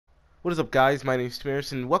What is up, guys? My name is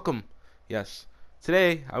Teamharris, and welcome. Yes,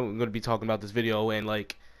 today I'm going to be talking about this video and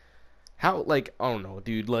how I don't know,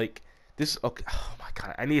 dude. This. Okay, oh my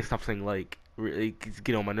god, I need something really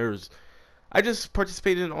get on my nerves. I just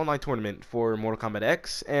participated in an online tournament for Mortal Kombat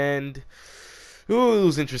X, and ooh, it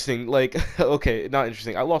was interesting. Okay, not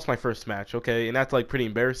interesting. I lost my first match. Okay, and that's pretty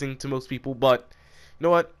embarrassing to most people, but you know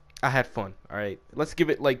what? I had fun. All right, let's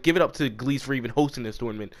give it up to Glees for even hosting this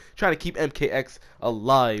tournament, trying to keep MKX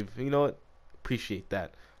alive. You know what? Appreciate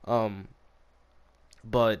that. Um,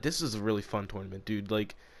 but this is a really fun tournament, dude.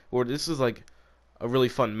 Or this is a really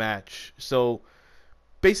fun match. So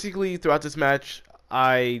basically, throughout this match,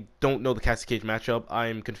 I don't know the Cassie Cage matchup.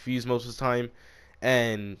 I'm confused most of the time,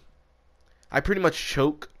 and I pretty much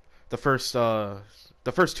choke the first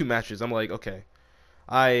two matches. I'm like, okay,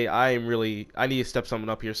 I need to step something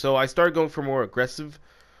up here. So I started going for more aggressive.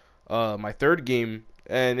 My third game,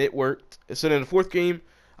 and it worked. So then the fourth game,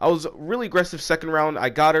 I was really aggressive. Second round, I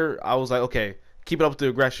got her. I was like, okay, keep it up with the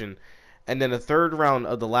aggression. And then the third round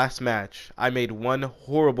of the last match, I made one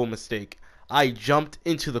horrible mistake. I jumped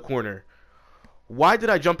into the corner. Why did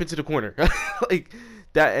I jump into the corner? like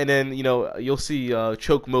that, and then you'll see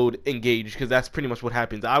choke mode engaged because that's pretty much what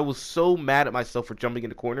happens. I was so mad at myself for jumping in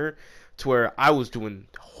the corner to where I was doing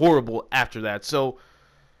horrible after that. So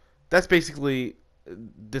that's basically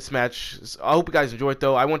this match. I hope you guys enjoyed it,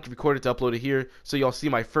 though. I want to record it to upload it here so y'all see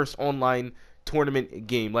my first online tournament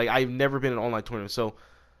game. I've never been in an online tournament, so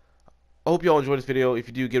I hope y'all enjoyed this video. If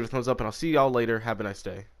you do, give it a thumbs up, and I'll see y'all later. Have a nice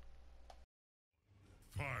day.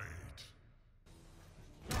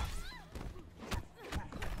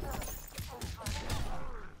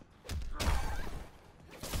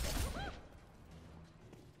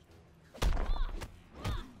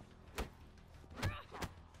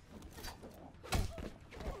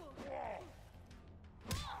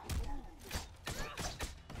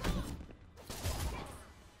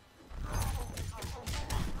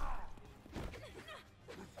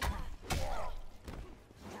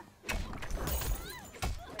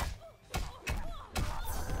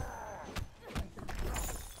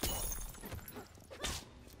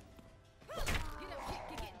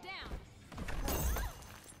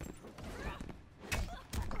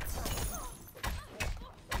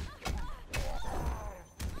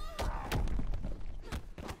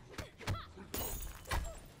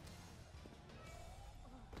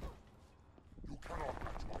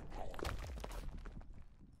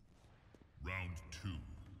 Round two,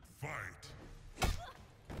 fight!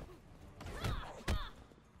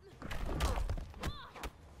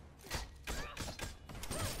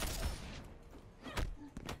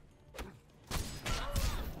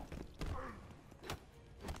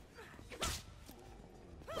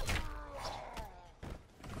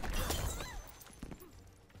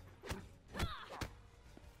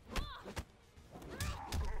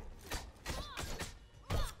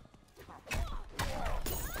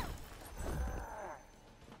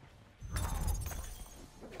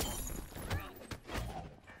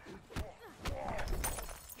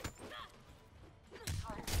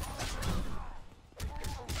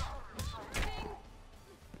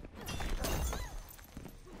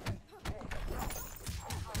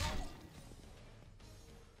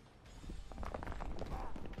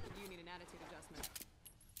 Attitude adjustment.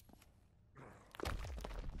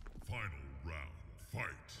 Final round, fight!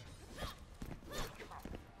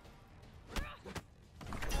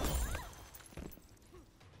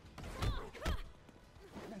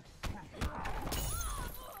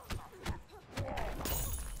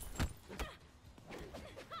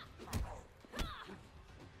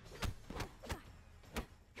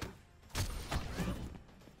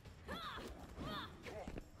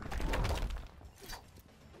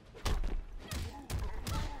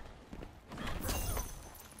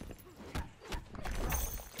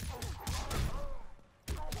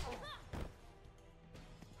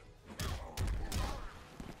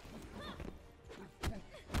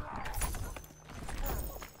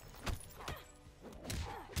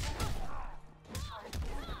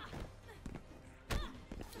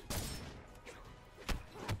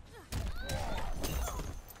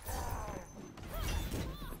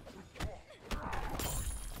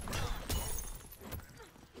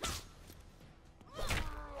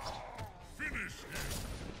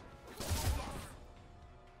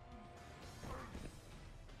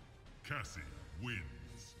 Cassie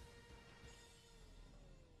wins.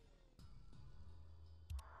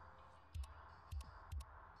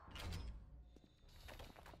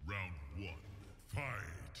 Round one,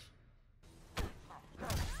 fight!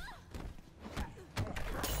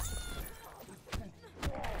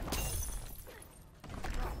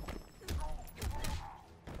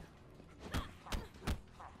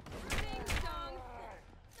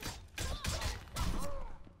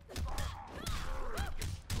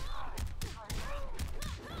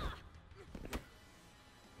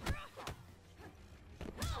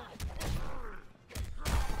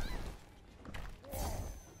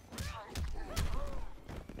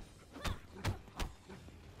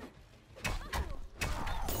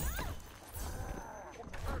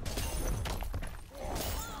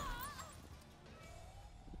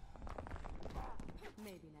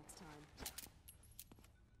 Maybe next time.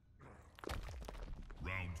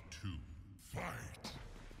 Round 2. Fight!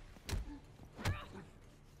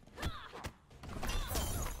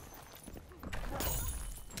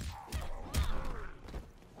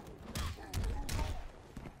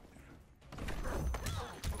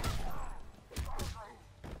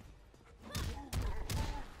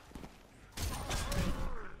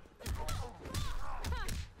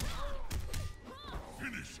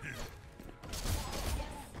 Finish him!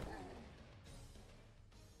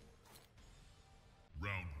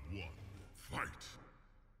 Round 1. Fight!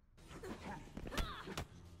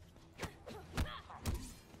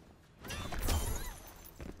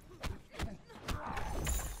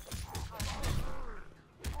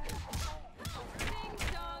 Ding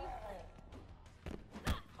dong!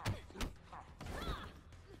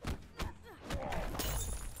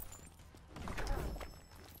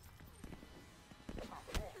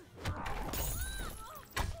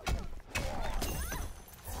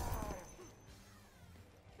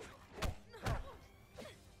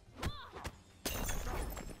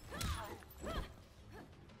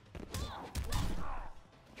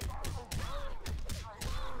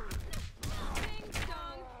 Ding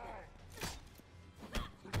dong!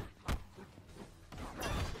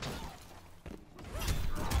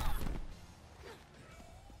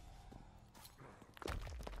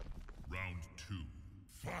 Round 2.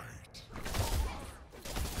 Fight!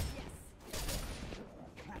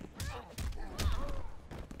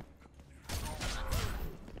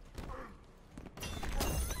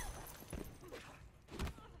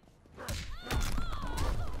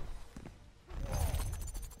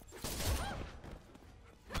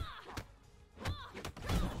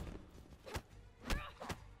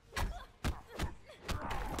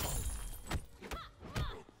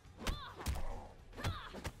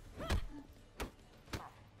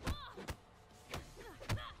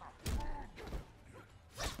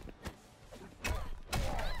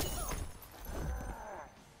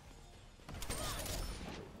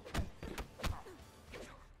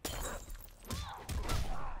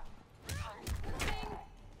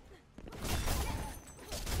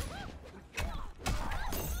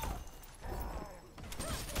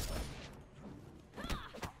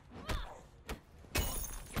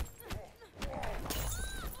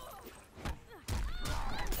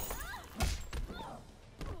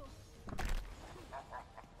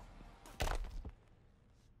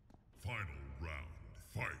 Final round.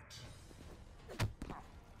 Fight!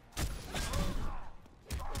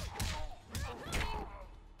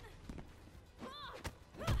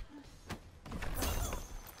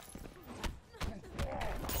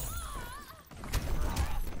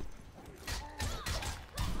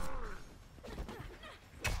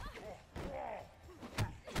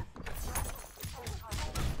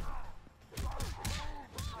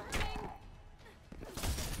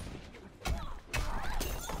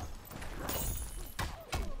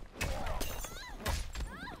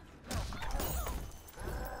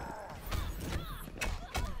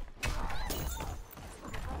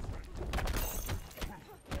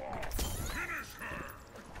 Finish her!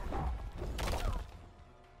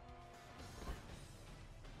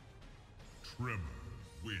 Tremor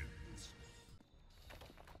wins.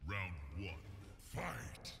 Round 1.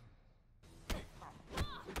 Fight!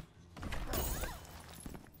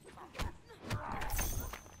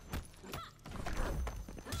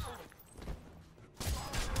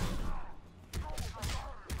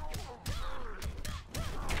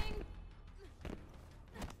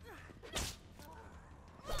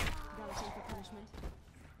 Gotta take the punishment.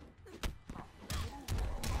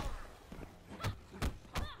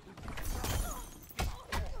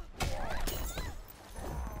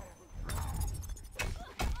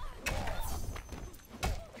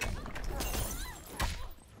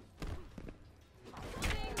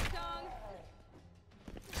 Ding dong!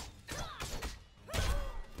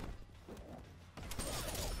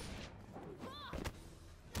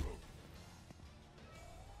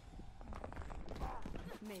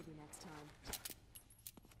 Maybe next time.